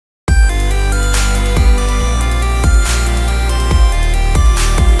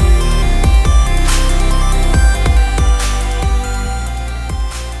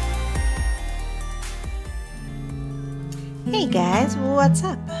what's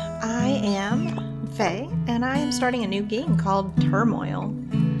up? I am Faye, and I am starting a new game called Turmoil.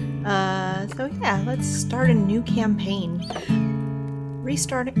 So yeah, let's start a new campaign.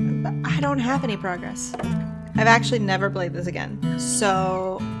 Restarting, but I don't have any progress. I've actually never played this again,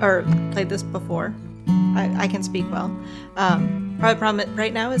 or played this before. I can speak well. Probably problem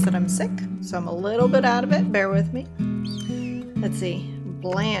right now is that I'm sick, so I'm a little bit out of it. Bear with me. Let's see.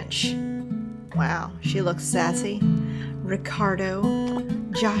 Blanche. Wow, she looks sassy. Ricardo,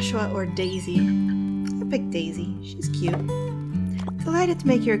 Joshua, or Daisy. I picked Daisy. She's cute. Delighted to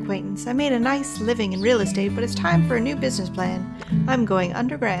make your acquaintance. I made a nice living in real estate, but it's time for a new business plan. I'm going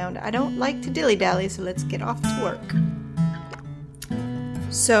underground. I don't like to dilly-dally, so let's get off to work.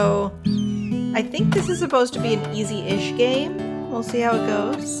 So, I think this is supposed to be an easy-ish game. We'll see how it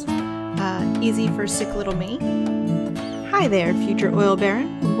goes. Easy for sick little me. Hi there, future oil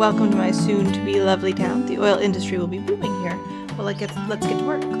baron. Welcome to my soon-to-be lovely town. The oil industry will be booming here. Well, let's get to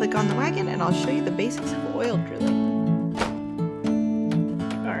work. Click on the wagon, and I'll show you the basics of oil drilling.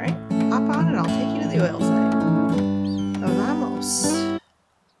 Alright, hop on, and I'll take you to the oil site. Vamos.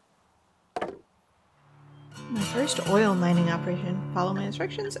 My first oil mining operation. Follow my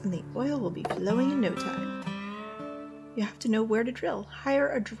instructions, and the oil will be flowing in no time. You have to know where to drill. Hire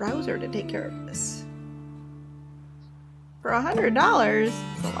a drowser to take care of this. For $100?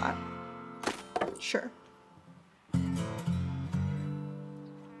 It's a lot. Sure.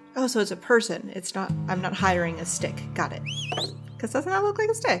 Oh, so it's a person. It's not, I'm not hiring a stick. Got it. Because doesn't that look like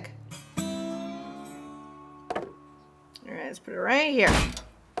a stick? Alright, let's put it right here.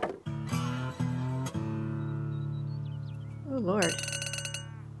 Oh, Lord.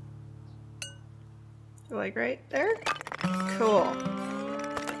 So, like right there? Cool.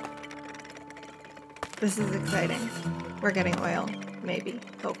 This is exciting. We're getting oil. Maybe.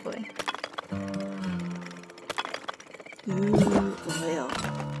 Hopefully. Ooh, oil.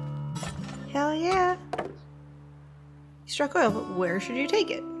 Hell yeah! You struck oil, but where should you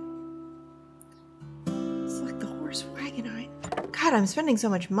take it? Select the horse wagon eye. God, I'm spending so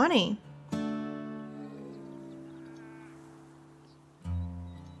much money.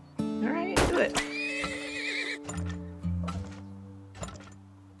 Alright, do it.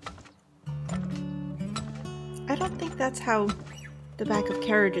 I don't think that's how the back of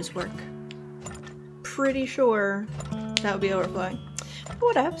carriages work. Pretty sure that would be overflowing. But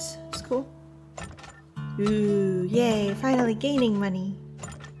whatevs, it's cool. Ooh, yay, finally gaining money.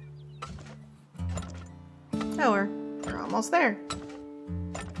 Oh, we're almost there.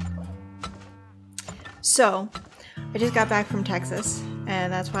 So, I just got back from Texas,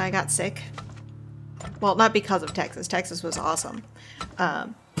 and that's why I got sick. Well, not because of Texas. Texas was awesome.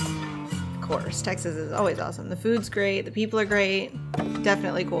 Of course, Texas is always awesome. The food's great, the people are great.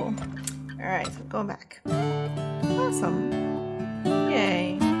 Definitely cool. Alright, so I'm going back. Awesome.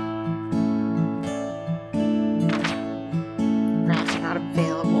 Yay. Rat's not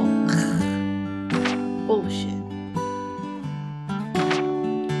available. Bullshit.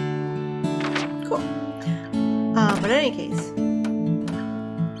 Cool. But in any case,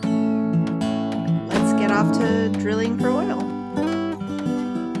 let's get off to drilling for oil.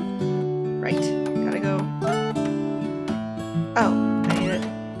 Right. Gotta go. Oh, I need it.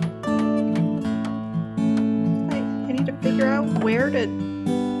 I need to figure out where to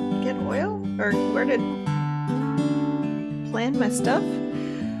get oil? Or where to plan my stuff?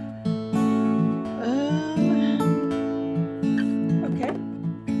 Okay.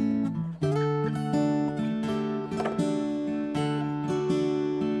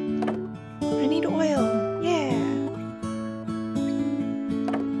 I need oil. Yeah.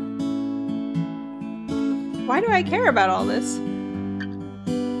 Why do I care about all this?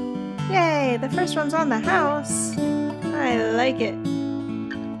 Yay, the first one's on the house. I like it.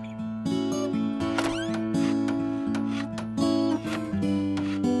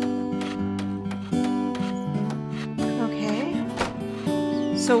 Okay.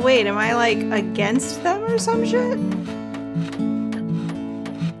 So wait, am I like against them or some shit?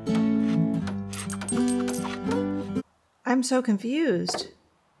 I'm so confused.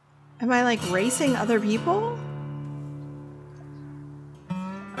 Am I like racing other people?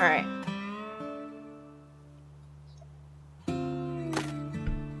 Alright.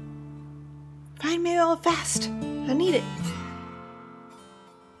 Find me oil fast. I need it.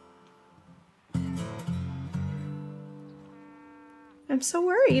 I'm so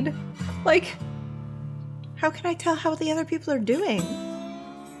worried. Like, how can I tell how the other people are doing?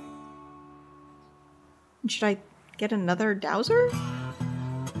 Should I get another dowser?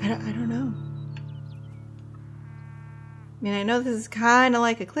 I don't know. I mean, I know this is kind of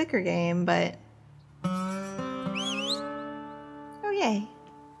like a clicker game, but... Oh Yay.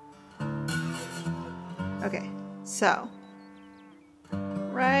 Okay, so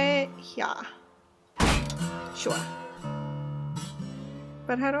right here. Sure.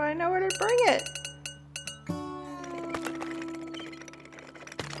 But how do I know where to bring it?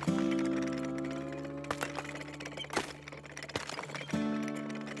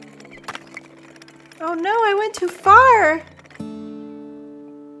 Oh no, I went too far!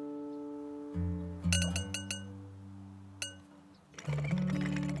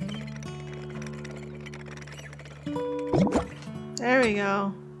 There we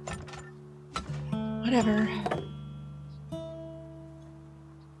go. Whatever.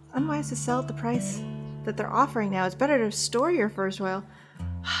 Unwise to sell at the price that they're offering now. It's better to store your first oil.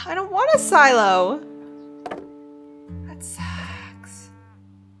 I don't want a silo! That sucks.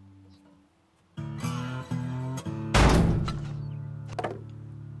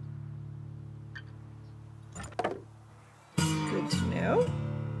 Good to know.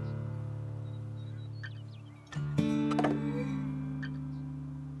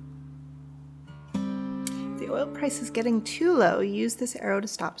 Oil price is getting too low. Use this arrow to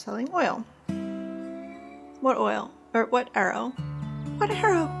stop selling oil. What oil? Or what arrow? What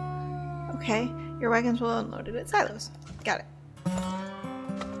arrow? Okay, your wagons will unload it at silos. Got it.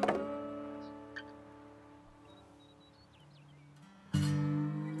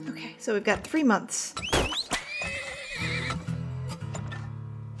 Okay, so we've got 3 months.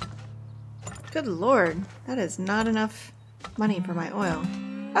 Good lord, that is not enough money for my oil.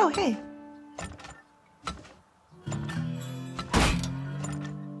 Oh, hey.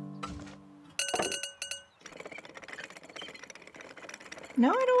 No,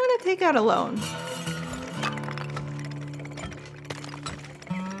 I don't want to take out a loan.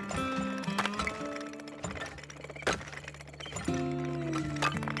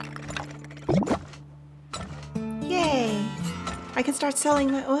 Yay! I can start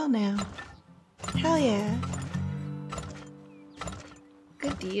selling my oil now. Hell yeah.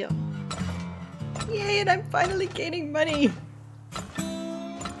 Good deal. Yay, and I'm finally gaining money.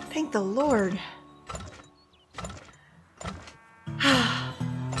 Thank the Lord.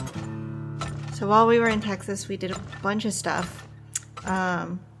 So while we were in Texas, we did a bunch of stuff. I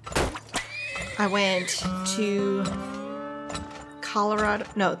went to the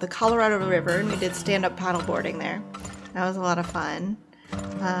Colorado River, and we did stand-up paddleboarding there. That was a lot of fun.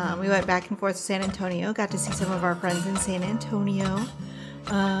 We went back and forth to San Antonio, got to see some of our friends in San Antonio.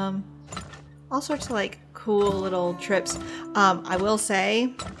 All sorts of like cool little trips. I will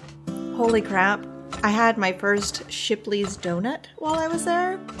say, holy crap, I had my first Shipley's donut while I was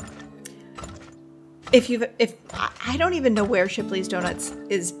there. I don't even know where Shipley's Donuts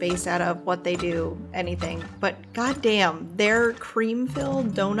is based out of, what they do, anything, but goddamn, their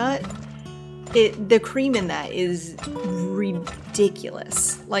cream-filled donut, the cream in that is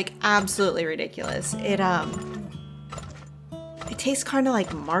ridiculous, like absolutely ridiculous. It tastes kind of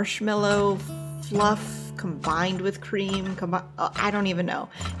like marshmallow fluff combined with cream. I don't even know.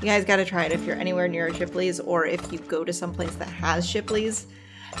 You guys got to try it if you're anywhere near a Shipley's, or if you go to some place that has Shipley's.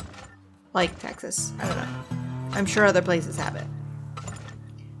 Like Texas. I don't know. I'm sure other places have it.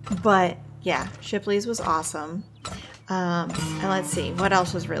 But yeah, Shipley's was awesome. And let's see, what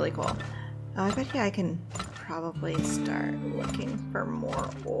else was really cool? Oh, I bet you I can probably start looking for more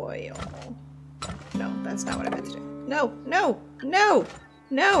oil. No, that's not what I meant to do. No, no, no,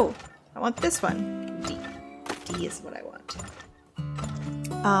 no! I want this one. D. D is what I want.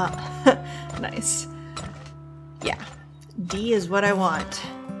 Nice. Yeah, D is what I want.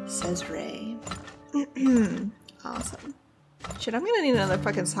 Says Ray. Awesome. Shit, I'm gonna need another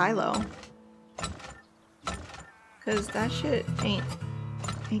fucking silo. Cause that shit ain't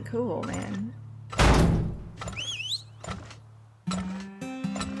cool, man.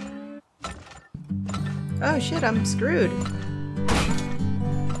 Oh shit, I'm screwed.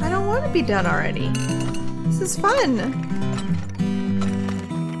 I don't want to be done already. This is fun.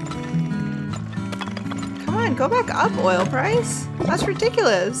 Come on, go back up, oil price. That's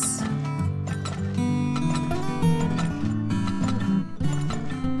ridiculous.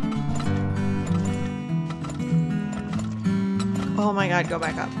 Oh my god, go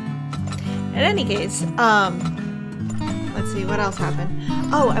back up. In any case, let's see, what else happened?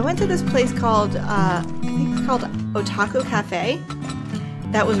 Oh, I went to this place called, I think it's called Otaku Cafe.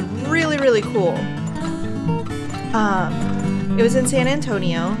 That was really, really cool. It was in San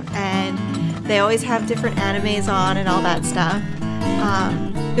Antonio, and they always have different animes on and all that stuff.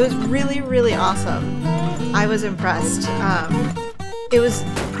 It was really, really awesome. I was impressed. It was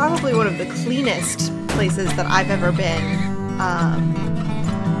probably one of the cleanest places that I've ever been.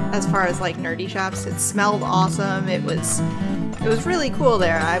 As far as like nerdy shops, it smelled awesome. It was it was really cool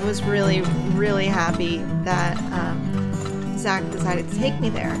there. I was really, really happy that Zach decided to take me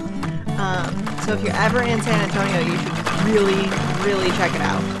there. So if you're ever in San Antonio, you should really, really check it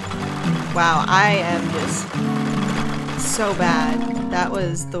out. Wow, I am just so bad. That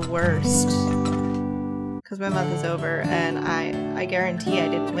was the worst. Because my month is over, and I guarantee I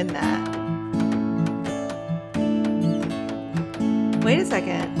didn't win that. Wait a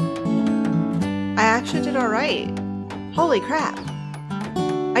second. I actually did alright. Holy crap.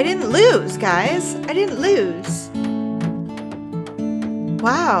 I didn't lose, guys. I didn't lose.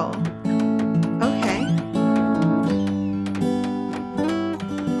 Wow. Okay.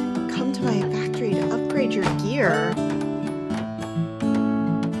 Come to my factory to upgrade your gear.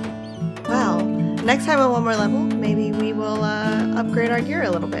 Well, next time on One More Level, maybe we will upgrade our gear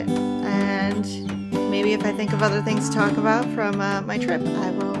a little bit. And maybe if I think of other things to talk about from my trip,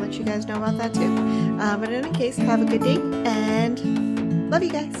 I will let you guys know about that too. But in any case, have a good day and love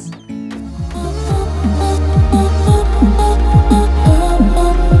you guys.